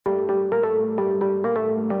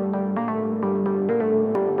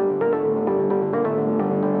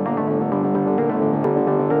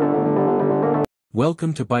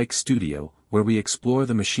Welcome to Bike Studio, where we explore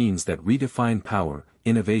the machines that redefine power,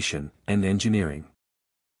 innovation, and engineering.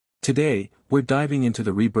 Today, we're diving into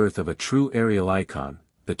the rebirth of a true aerial icon,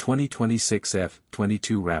 the 2026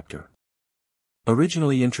 F-22 Raptor.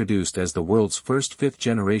 Originally introduced as the world's first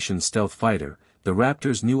fifth-generation stealth fighter, the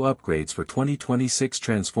Raptor's new upgrades for 2026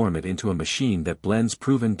 transform it into a machine that blends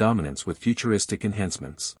proven dominance with futuristic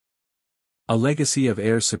enhancements. A legacy of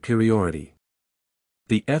air superiority.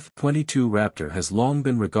 The F-22 Raptor has long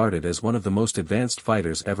been regarded as one of the most advanced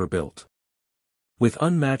fighters ever built. With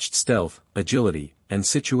unmatched stealth, agility, and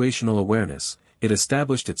situational awareness, it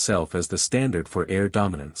established itself as the standard for air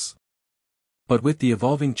dominance. But with the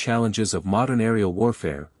evolving challenges of modern aerial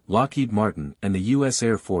warfare, Lockheed Martin and the U.S.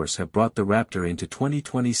 Air Force have brought the Raptor into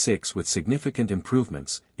 2026 with significant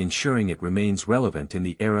improvements, ensuring it remains relevant in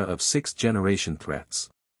the era of sixth-generation threats.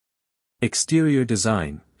 Exterior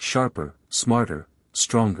design: sharper, smarter,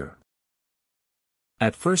 stronger.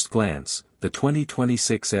 At first glance, the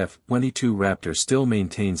 2026 F-22 Raptor still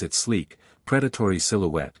maintains its sleek, predatory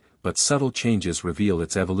silhouette, but subtle changes reveal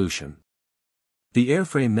its evolution. The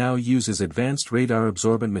airframe now uses advanced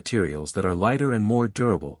radar-absorbent materials that are lighter and more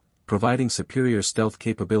durable, providing superior stealth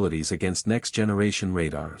capabilities against next-generation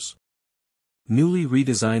radars. Newly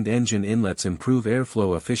redesigned engine inlets improve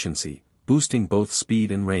airflow efficiency, boosting both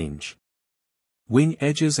speed and range. Wing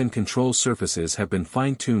edges and control surfaces have been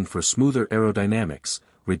fine-tuned for smoother aerodynamics,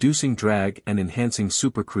 reducing drag and enhancing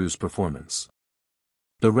supercruise performance.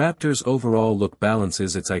 The Raptor's overall look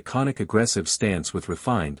balances its iconic aggressive stance with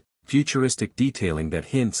refined, futuristic detailing that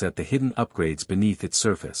hints at the hidden upgrades beneath its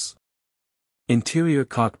surface. Interior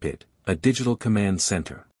cockpit: a digital command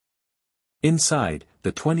center. Inside,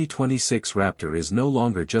 the 2026 Raptor is no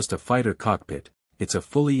longer just a fighter cockpit, it's a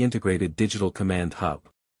fully integrated digital command hub.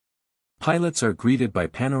 Pilots are greeted by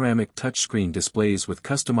panoramic touchscreen displays with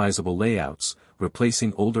customizable layouts,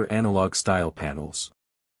 replacing older analog-style panels.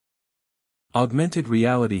 Augmented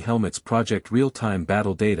reality helmets project real-time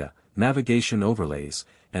battle data, navigation overlays,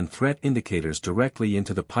 and threat indicators directly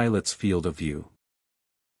into the pilot's field of view.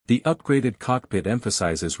 The upgraded cockpit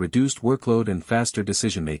emphasizes reduced workload and faster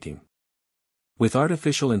decision-making. With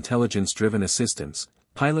artificial intelligence-driven assistance,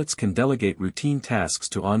 pilots can delegate routine tasks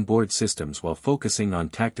to onboard systems while focusing on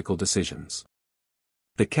tactical decisions.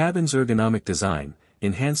 The cabin's ergonomic design,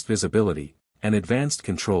 enhanced visibility, and advanced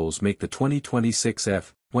controls make the 2026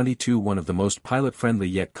 F-22 one of the most pilot-friendly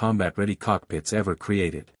yet combat-ready cockpits ever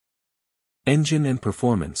created. Engine and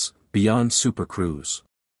performance: beyond supercruise.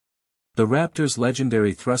 The Raptor's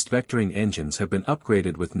legendary thrust-vectoring engines have been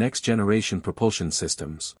upgraded with next-generation propulsion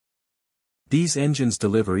systems. These engines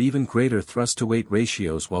deliver even greater thrust-to-weight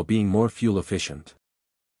ratios while being more fuel-efficient.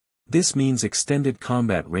 This means extended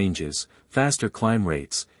combat ranges, faster climb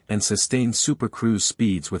rates, and sustained supercruise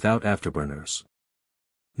speeds without afterburners.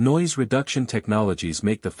 Noise reduction technologies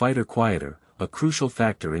make the fighter quieter, a crucial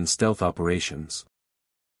factor in stealth operations.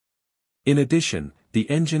 In addition, the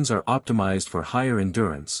engines are optimized for higher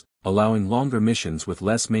endurance, allowing longer missions with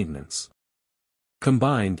less maintenance.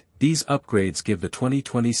 Combined, these upgrades give the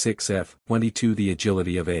 2026 F-22 the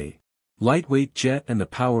agility of a lightweight jet and the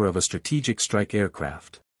power of a strategic strike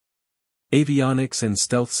aircraft. Avionics and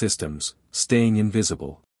stealth systems: staying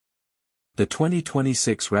invisible. The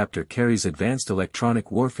 2026 Raptor carries advanced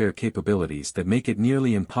electronic warfare capabilities that make it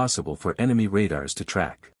nearly impossible for enemy radars to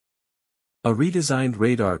track. A redesigned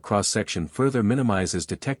radar cross-section further minimizes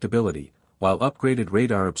detectability, while upgraded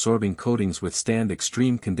radar-absorbing coatings withstand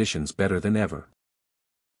extreme conditions better than ever.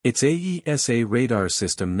 Its AESA radar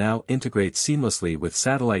system now integrates seamlessly with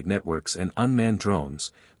satellite networks and unmanned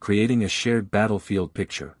drones, creating a shared battlefield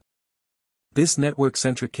picture. This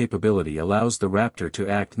network-centric capability allows the Raptor to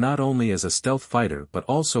act not only as a stealth fighter but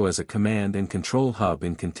also as a command and control hub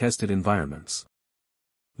in contested environments.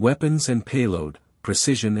 Weapons and payload: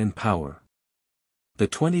 precision and power. The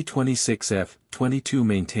 2026 F-22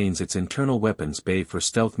 maintains its internal weapons bay for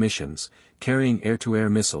stealth missions, carrying air-to-air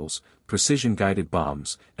missiles, precision-guided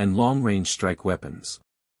bombs, and long-range strike weapons.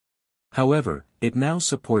 However, it now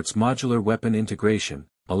supports modular weapon integration,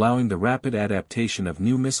 allowing the rapid adaptation of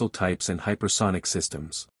new missile types and hypersonic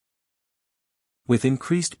systems. With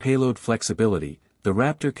increased payload flexibility, the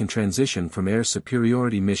Raptor can transition from air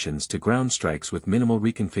superiority missions to ground strikes with minimal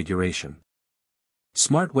reconfiguration.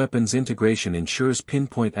 Smart weapons integration ensures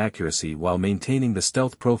pinpoint accuracy while maintaining the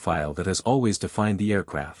stealth profile that has always defined the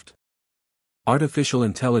aircraft. Artificial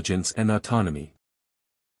intelligence and autonomy.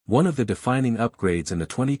 One of the defining upgrades in the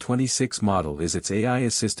 2026 model is its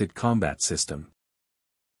AI-assisted combat system.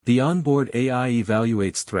 The onboard AI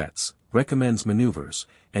evaluates threats, recommends maneuvers,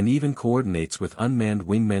 and even coordinates with unmanned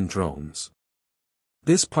wingmen drones.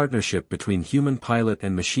 This partnership between human pilot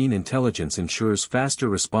and machine intelligence ensures faster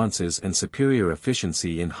responses and superior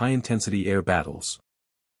efficiency in high-intensity air battles.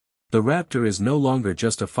 The Raptor is no longer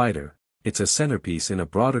just a fighter, it's a centerpiece in a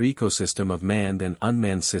broader ecosystem of manned and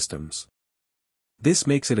unmanned systems. This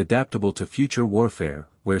makes it adaptable to future warfare,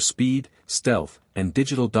 where speed, stealth, and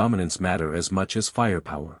digital dominance matter as much as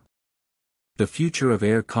firepower. The future of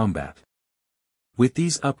air combat. With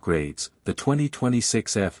these upgrades, the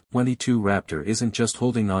 2026 F-22 Raptor isn't just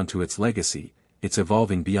holding on to its legacy, it's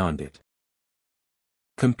evolving beyond it.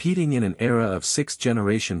 Competing in an era of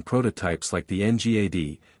sixth-generation prototypes like the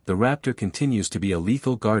NGAD, the Raptor continues to be a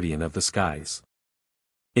lethal guardian of the skies.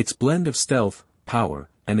 Its blend of stealth, power,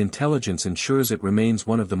 and intelligence ensures it remains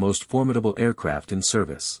one of the most formidable aircraft in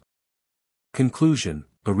service. Conclusion: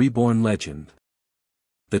 a reborn legend.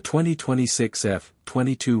 The 2026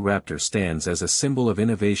 F-22 Raptor stands as a symbol of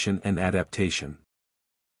innovation and adaptation.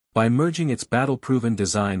 By merging its battle-proven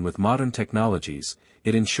design with modern technologies,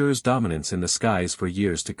 it ensures dominance in the skies for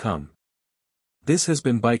years to come. This has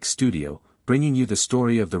been Bike Studio, bringing you the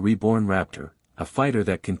story of the reborn Raptor, a fighter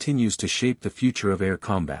that continues to shape the future of air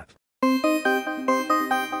combat.